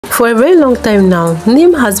For a very long time now,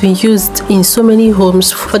 neem has been used in so many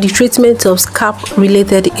homes for the treatment of scalp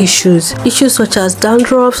related issues such as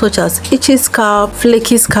dandruff, such as itchy scalp,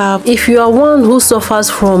 flaky scalp. If you are one who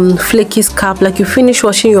suffers from flaky scalp, like you finish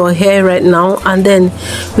washing your hair right now and then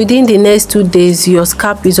within the next 2 days your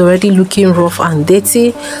scalp is already looking rough and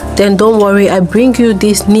dirty, then don't worry, I bring you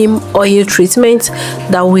this neem oil treatment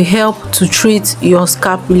that will help to treat your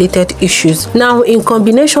scalp related issues. Now, in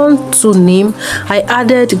combination to neem, I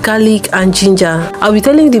added garlic and ginger. I'll be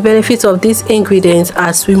telling you the benefits of these ingredients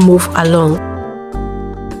as we move along.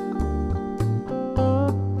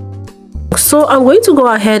 So I'm going to go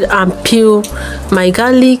ahead and peel my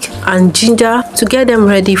garlic and ginger to get them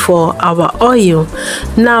ready for our oil.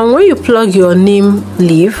 Now, when you plug your neem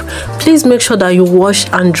leaf, please make sure that you wash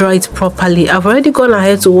and dry it properly. I've already gone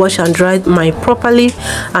ahead to wash and dry mine properly,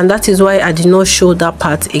 and that is why I did not show that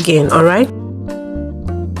part again. All right.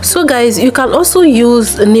 So guys, you can also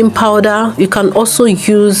use neem powder. You can also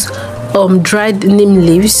use dried neem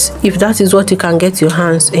leaves if that is what you can get your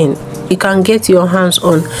hands in. You can get your hands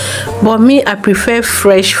on, but me, I prefer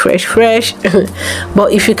fresh.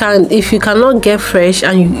 But if you cannot get fresh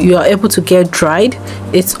and you are able to get dried,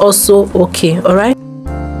 it's also okay. All right.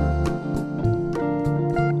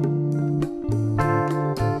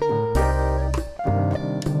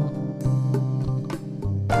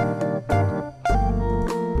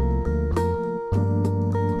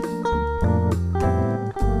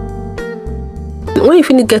 When you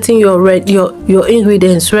finish getting your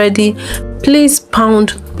ingredients ready, please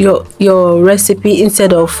pound your recipe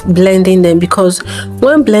instead of blending them, because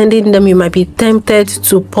when blending them you might be tempted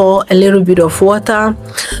to pour a little bit of water,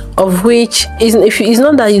 of which it's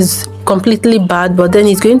not that it's completely bad, but then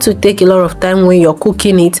it's going to take a lot of time when you're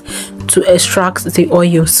cooking it to extract the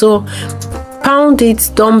oil. So pound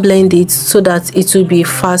it, don't blend it, so that it will be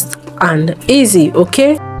fast and easy.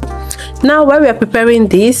 Okay. Now, while we are preparing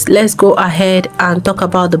this, let's go ahead and talk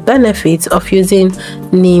about the benefits of using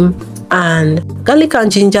neem and garlic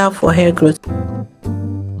and ginger for hair growth.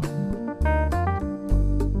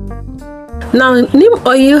 Now, neem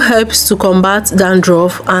oil helps to combat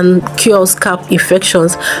dandruff and cure scalp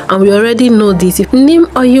infections, and we already know this. Neem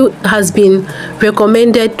oil has been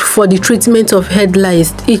recommended for the treatment of head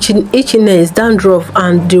lice, itchiness, dandruff,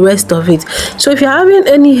 and the rest of it. So if you're having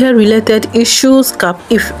any hair related issues, scalp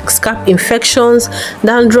infections,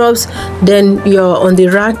 dandruffs, then you are on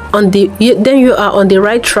the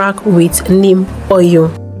right track with neem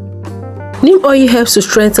oil. Neem oil helps to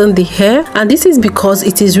strengthen the hair, and this is because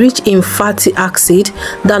it is rich in fatty acid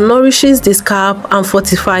that nourishes the scalp and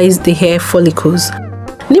fortifies the hair follicles.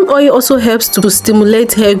 Neem oil also helps to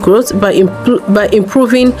stimulate hair growth by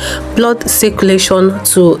improving blood circulation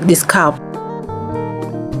to the scalp.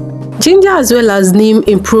 Ginger as well as neem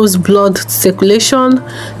improves blood circulation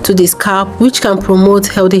to the scalp, which can promote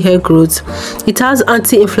healthy hair growth. It has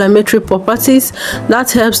anti-inflammatory properties that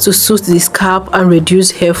helps to soothe the scalp and reduce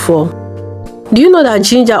hair fall. Do you know that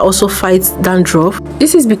ginger also fights dandruff?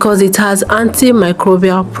 This is because it has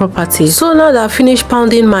antimicrobial properties. So now that I've finished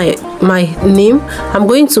pounding my neem, I'm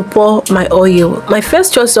going to pour my oil. My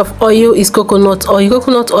first choice of oil is coconut oil.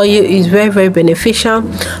 Coconut oil is very beneficial,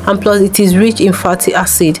 and plus it is rich in fatty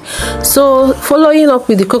acid. So following up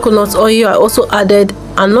with the coconut oil, I also added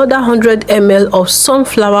another 100 ml of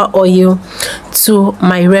sunflower oil to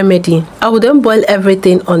my remedy. I will then boil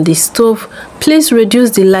everything on the stove. Please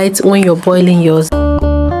reduce the light when you're boiling yours.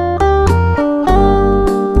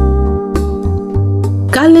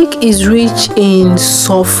 Garlic is rich in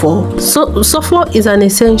sulfur. So sulfur is an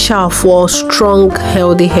essential for strong,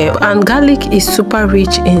 healthy hair, and garlic is super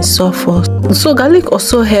rich in sulfur. So garlic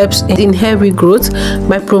also helps in hair regrowth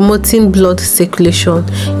by promoting blood circulation.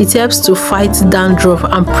 It helps to fight dandruff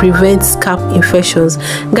and prevent scalp infections.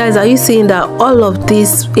 Guys, are you seeing that all of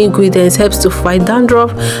these ingredients helps to fight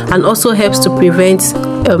dandruff and also helps to prevent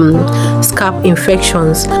scalp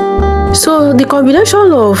infections? So the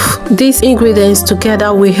combination of these ingredients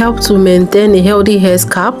together will help to maintain a healthy hair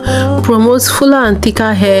scalp, promotes fuller and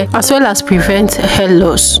thicker hair, as well as prevent hair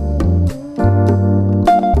loss.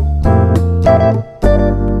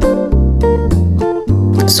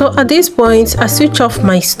 So at this point, I switched off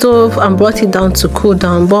my stove and brought it down to cool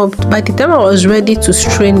down, but by the time I was ready to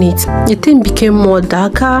strain it, the thing became more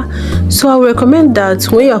darker. So I would recommend that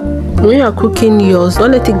when you're cooking yours,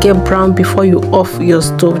 don't let it get brown before you off your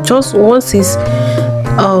stove. Just once it's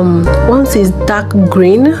dark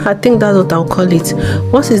green, I think that's what I'll call it.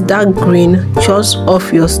 Once it's dark green, just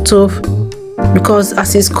off your stove, because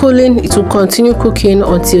as it's cooling, it will continue cooking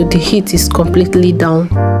until the heat is completely down.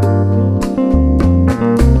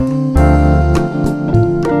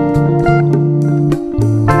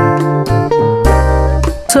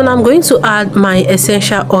 So now I'm going to add my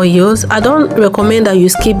essential oils. I don't recommend that you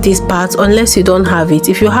skip this part unless you don't have it.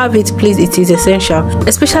 If you have it, please, it is essential,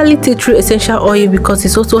 especially tea tree essential oil, because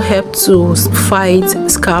it also helps to fight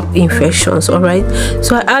scalp infections. All right,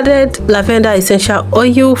 so I added lavender essential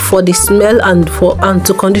oil for the smell and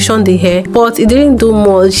to condition the hair, but it didn't do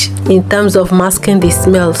much in terms of masking the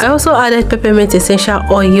smells. I also added peppermint essential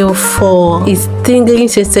oil for its tingling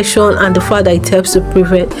sensation and the fact that it helps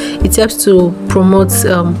to promote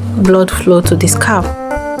blood flow to the scalp.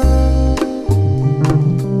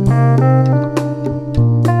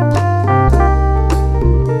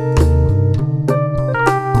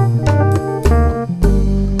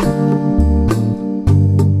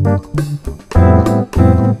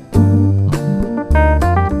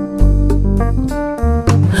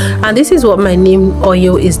 And this is what my neem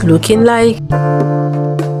oil is looking like.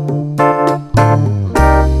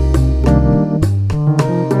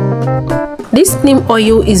 This neem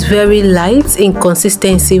oil is very light in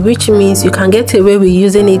consistency, which means you can get away with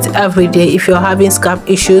using it every day. If you're having scalp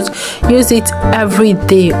issues, use it every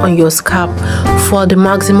day on your scalp for the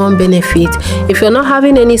maximum benefit. If you're not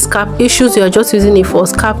having any scalp issues, you're just using it for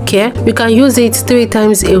scalp care, you can use it 3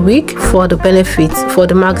 times a week for the benefit, for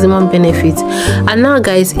the maximum benefit. And now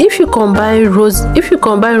guys, if you combine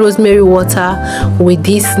rosemary water with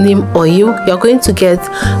this neem oil, you're going to get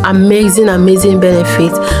amazing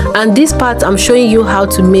benefit. And this part I'm showing you how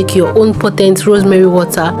to make your own potent rosemary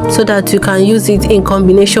water so that you can use it in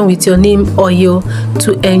combination with your neem oil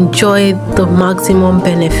to enjoy the maximum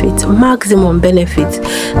benefit.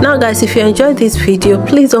 Now guys, if you enjoyed this video,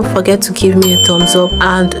 please don't forget to give me a thumbs up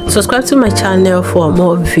and subscribe to my channel for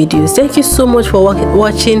more videos. Thank you so much for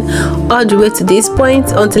watching all the way to this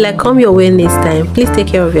point. Until I come your way next time, please take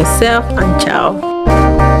care of yourself and ciao.